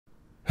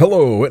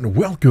Hello and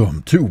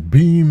welcome to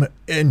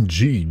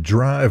BeamNG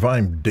Drive.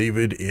 I'm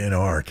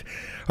davidinark.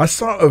 I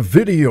saw a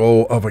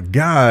video of a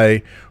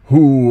guy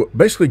who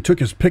basically took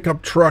his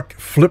pickup truck,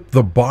 flipped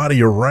the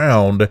body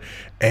around,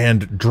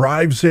 and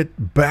drives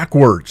it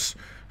backwards.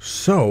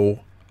 So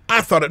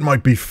I thought it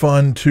might be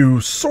fun to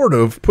sort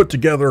of put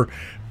together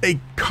a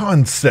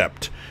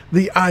concept,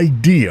 the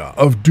idea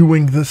of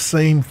doing the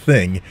same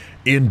thing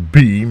in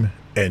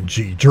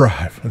BeamNG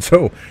Drive. And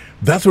so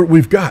that's what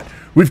we've got.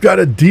 We've got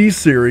a D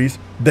series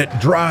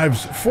that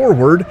drives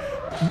forward,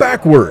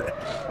 backward.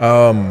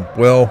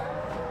 Well,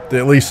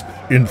 at least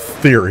in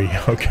theory.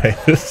 Okay,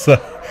 all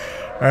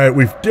right,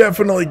 we've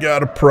definitely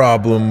got a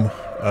problem.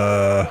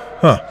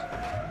 All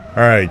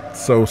right,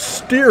 so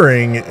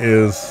steering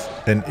is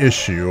an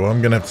issue. I'm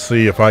gonna have to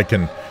see if I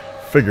can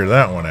figure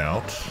that one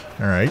out.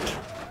 All right.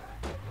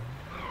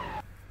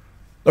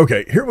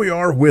 Okay, here we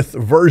are with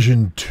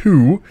version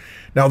 2.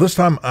 Now this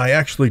time I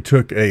actually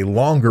took a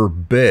longer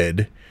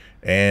bed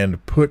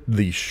and put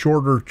the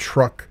shorter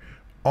truck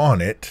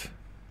on it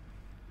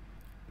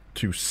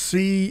to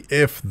see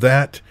if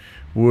that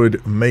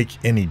would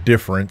make any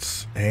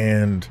difference.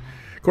 And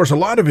of course, a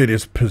lot of it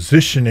is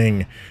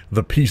positioning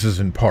the pieces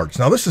and parts.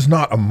 Now, this is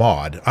not a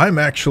mod. I'm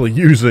actually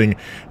using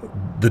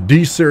the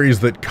D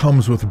series that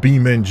comes with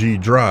BeamNG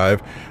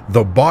Drive.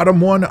 The bottom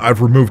one,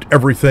 I've removed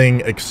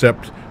everything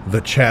except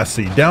the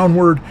chassis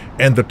downward,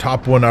 and the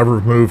top one, I've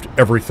removed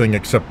everything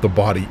except the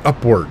body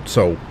upward.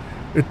 So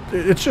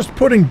it's just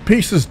putting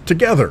pieces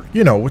together.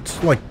 You know,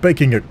 it's like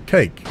baking a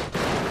cake.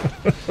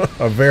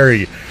 A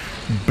very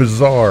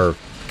bizarre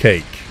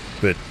cake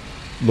that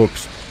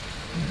looks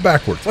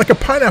backwards. Like a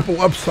pineapple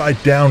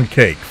upside down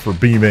cake for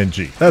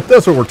BeamNG.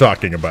 That's what we're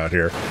talking about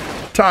here.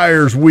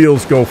 Tires,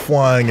 wheels go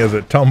flying as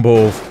it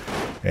tumbles.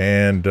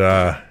 And,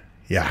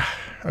 yeah,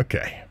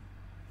 okay.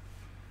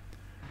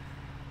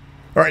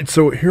 All right,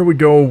 so here we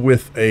go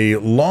with a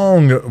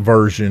long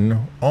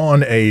version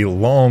on a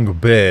long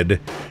bed.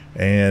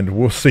 And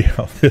we'll see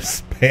how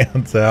this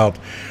pans out.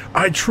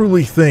 I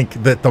truly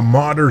think that the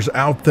modders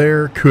out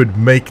there could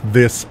make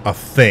this a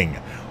thing.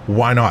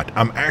 Why not?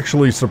 I'm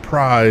actually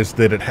surprised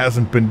that it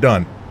hasn't been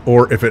done.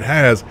 Or if it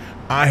has,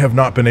 I have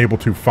not been able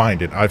to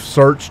find it. I've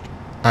searched.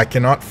 I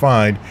cannot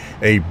find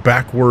a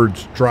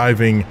backwards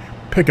driving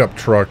pickup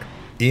truck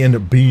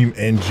in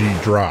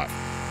BeamNG Drive.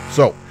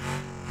 So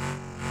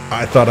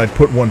I thought I'd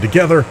put one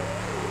together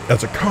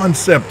as a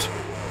concept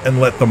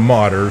and let the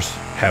modders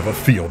have a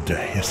field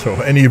day. So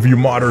any of you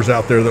modders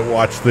out there that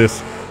watch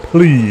this,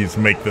 please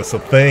make this a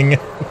thing.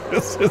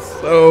 This is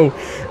so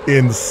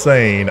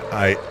insane.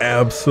 I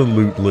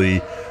absolutely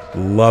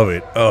love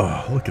it.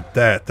 Oh, look at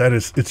that.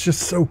 It's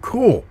just so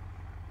cool.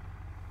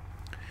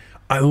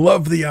 I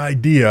love the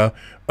idea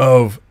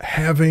of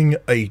having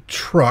a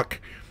truck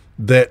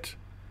that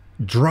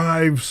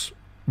drives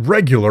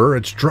regular,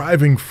 it's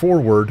driving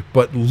forward,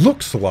 but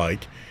looks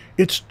like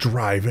it's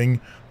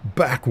driving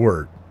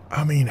backward.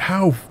 I mean,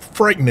 how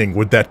frightening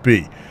would that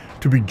be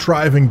to be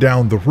driving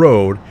down the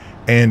road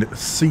and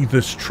see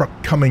this truck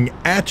coming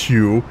at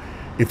you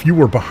if you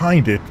were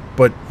behind it,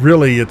 but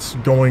really it's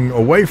going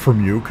away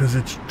from you because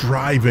it's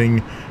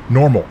driving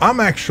normal. I'm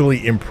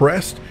actually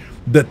impressed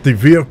that the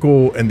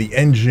vehicle and the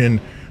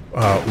engine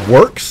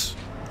works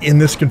in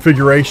this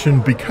configuration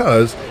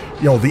because,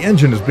 you know, the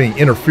engine is being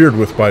interfered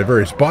with by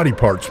various body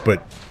parts,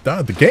 but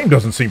the game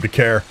doesn't seem to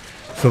care.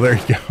 So there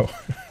you go.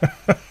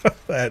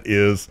 That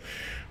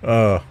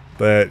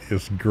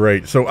is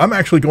great. So I'm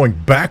actually going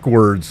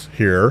backwards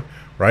here,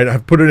 right?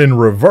 I've put it in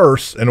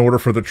reverse in order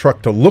for the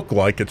truck to look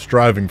like it's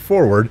driving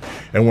forward.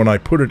 And when I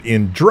put it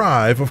in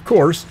drive, of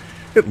course,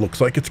 it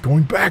looks like it's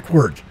going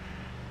backward.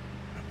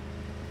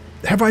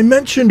 Have I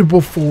mentioned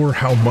before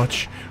how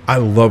much I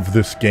love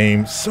this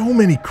game? So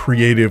many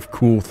creative,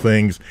 cool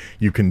things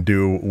you can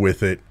do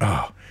with it.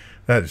 Oh,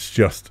 that is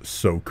just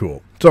so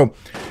cool. So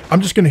I'm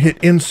just going to hit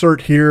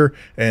insert here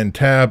and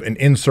tab and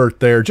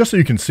insert there just so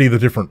you can see the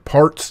different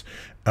parts.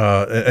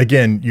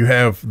 Again, you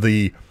have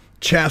the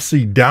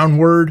chassis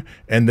downward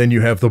and then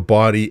you have the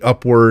body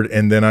upward,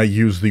 and then I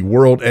use the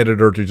world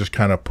editor to just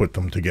kind of put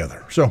them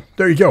together. So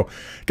there you go.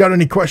 Got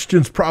any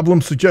questions,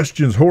 problems,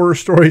 suggestions, horror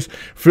stories?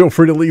 Feel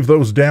free to leave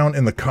those down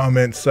in the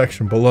comments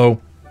section below.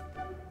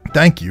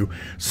 Thank you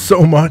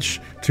so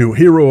much to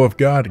Hero of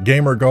God,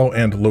 GamerGull,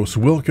 and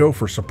LosWilko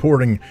for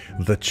supporting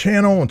the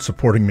channel and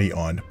supporting me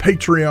on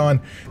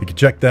Patreon. You can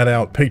check that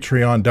out,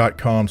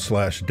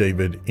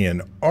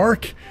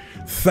 patreon.com/davidinark.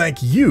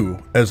 Thank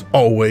you, as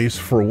always,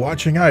 for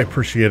watching. I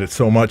appreciate it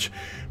so much.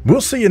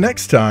 We'll see you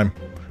next time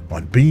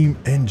on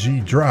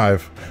BeamNG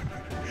Drive.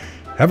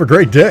 Have a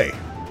great day.